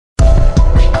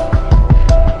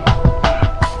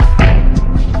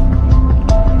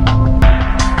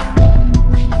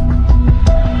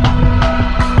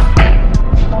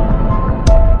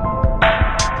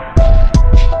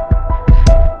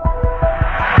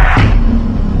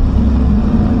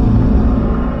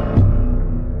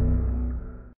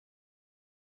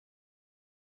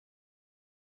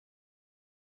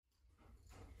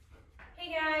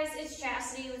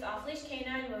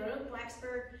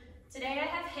Blacksburg. Today I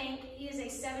have Hank. He is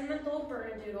a 7-month-old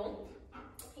Bernedoodle.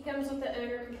 He comes with the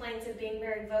owner complaints of being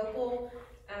very vocal,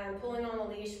 pulling on the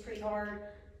leash pretty hard,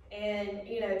 and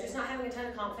just not having a ton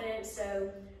of confidence.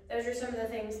 So those are some of the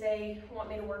things they want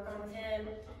me to work on with him.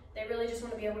 They really just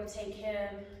want to be able to take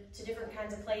him to different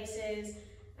kinds of places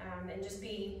and just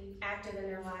be active in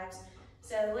their lives.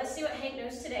 So let's see what Hank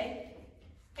knows today.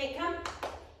 Hank, come.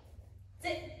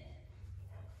 Sit.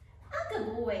 Oh,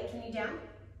 good boy. Can you down?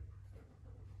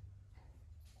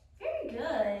 Very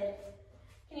good.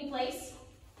 Can you place?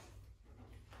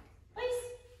 Place.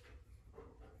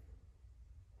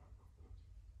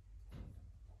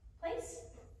 Place.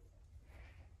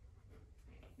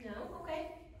 No? Okay.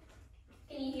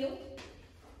 Can you heel?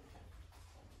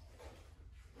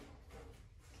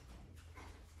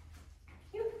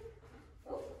 Heel.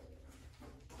 Oh.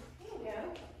 There you go.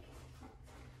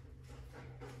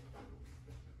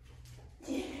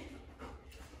 Good.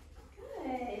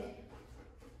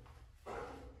 All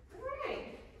right.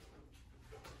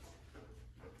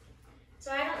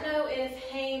 So I don't know if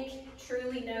Hank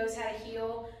truly knows how to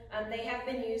heel. They have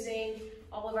been using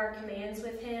all of our commands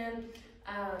with him.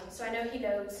 So I know he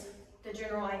knows the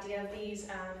general idea of these.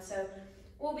 So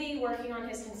we'll be working on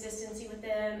his consistency with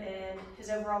them and his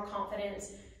overall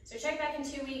confidence. So check back in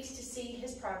 2 weeks to see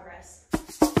his progress.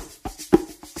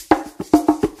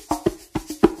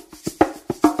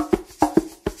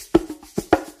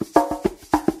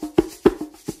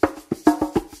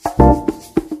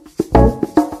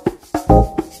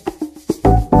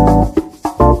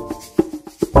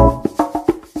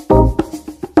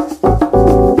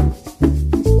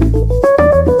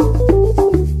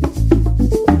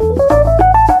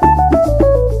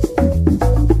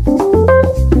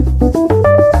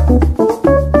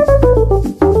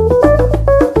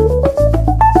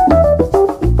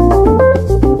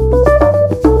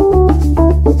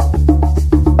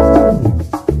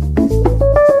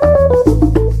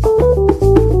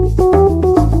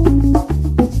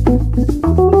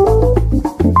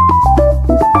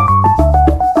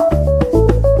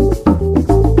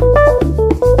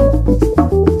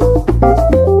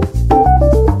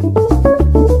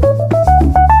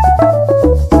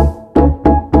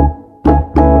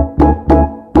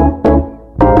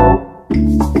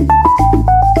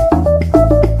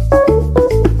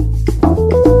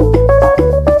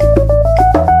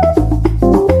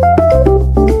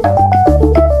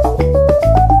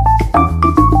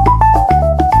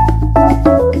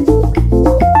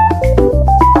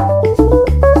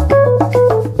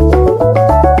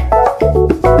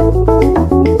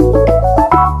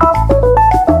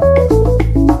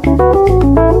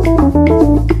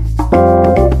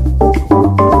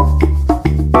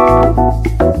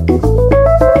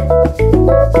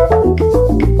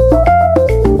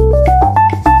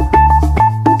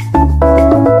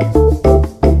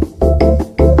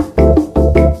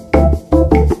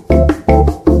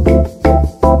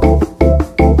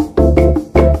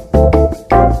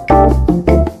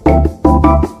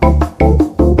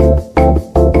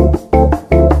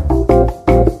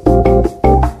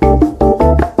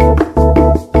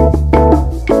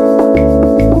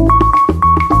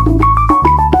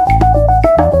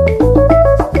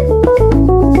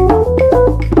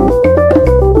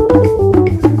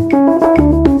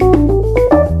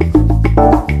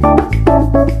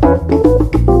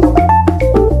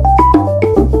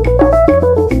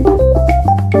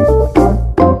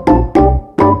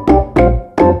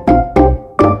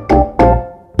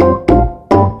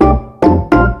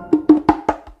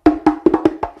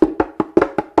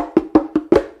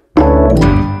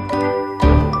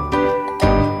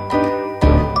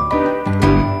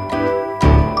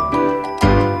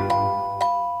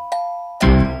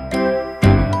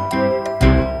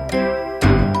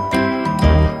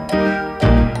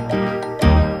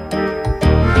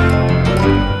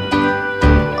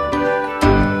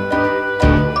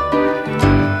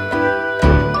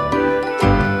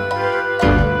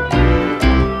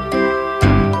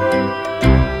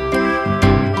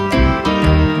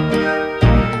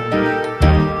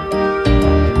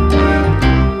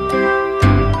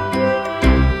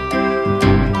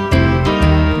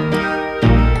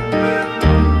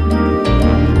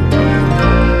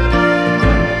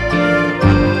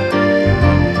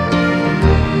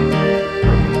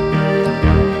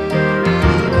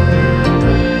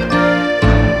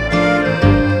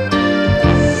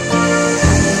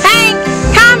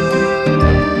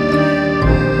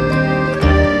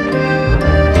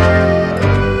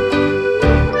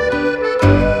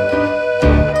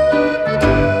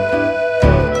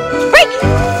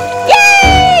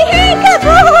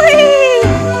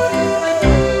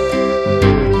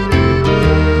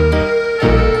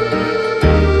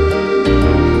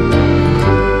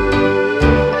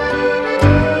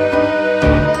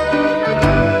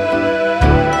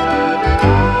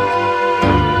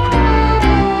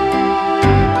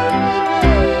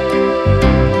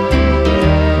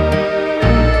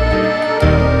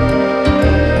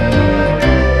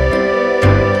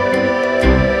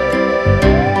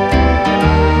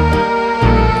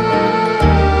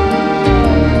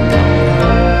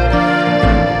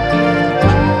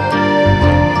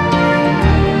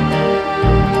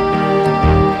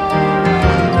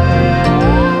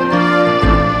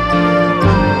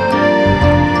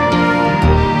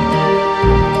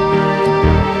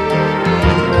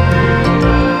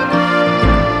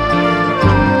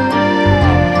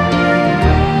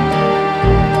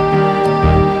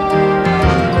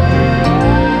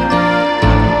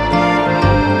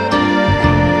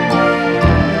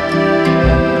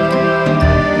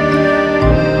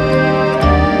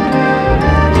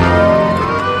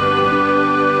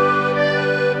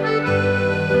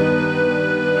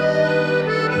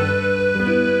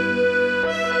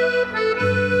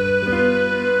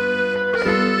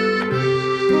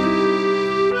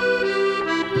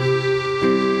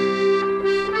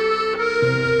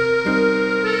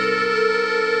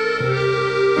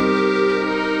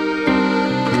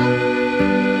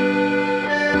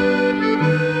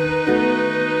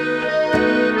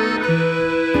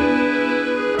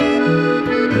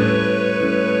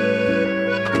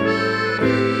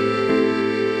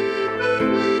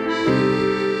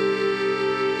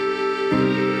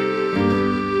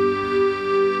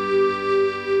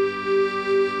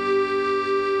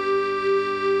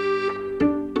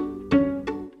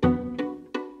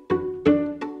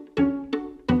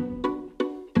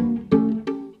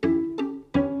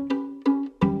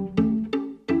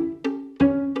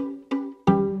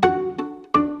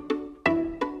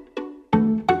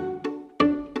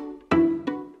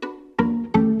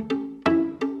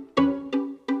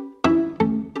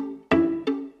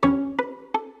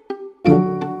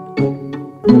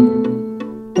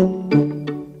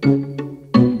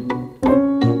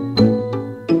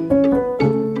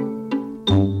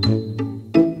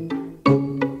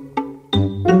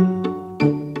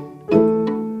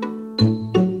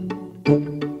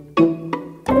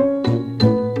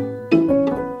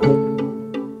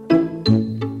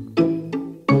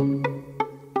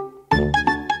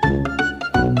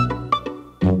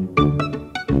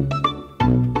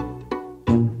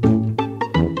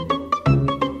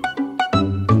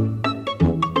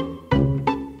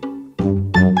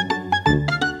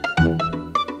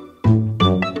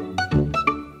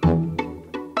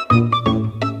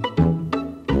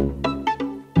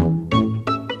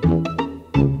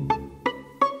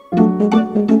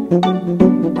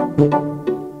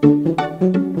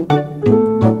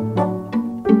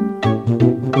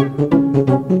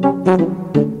 Thank